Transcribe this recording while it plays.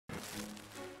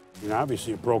You know,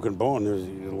 obviously a broken bone, there's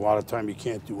a lot of time you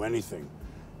can't do anything.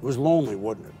 It was lonely,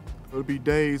 wasn't it? There'll be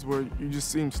days where you just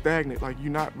seem stagnant, like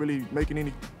you're not really making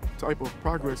any type of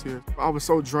progress here. I was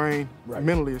so drained,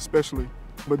 mentally especially.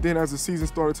 But then as the season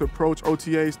started to approach,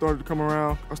 OTA started to come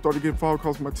around, I started getting phone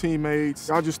calls from my teammates.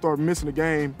 I just started missing the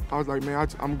game. I was like, man,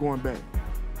 I'm going back.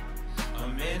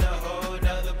 I'm in a whole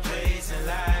nother place in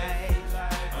life.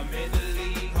 I'm in the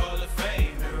league, Hall of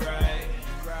Fame, right?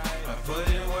 I put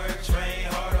in work, train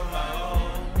hard on my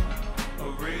own.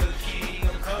 A real king,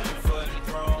 I'm coming for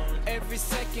the throne. Every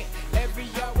second, every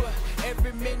hour,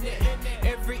 every minute,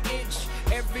 every inch,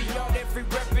 every yard, every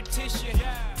repetition.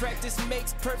 Practice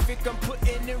makes perfect, I'm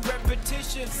putting in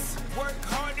repetitions. Work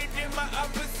harder than my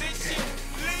opposition.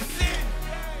 Listen,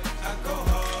 I go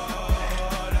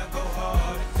hard, I go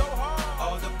hard.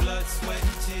 All the blood, sweat,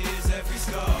 and tears, every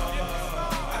scar.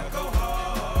 I go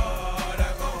hard,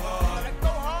 I go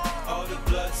hard. All the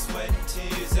blood, sweat, and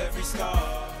tears, every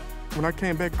scar. When I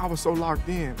came back, I was so locked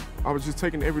in. I was just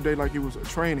taking it every day like it was a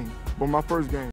training. But my first game,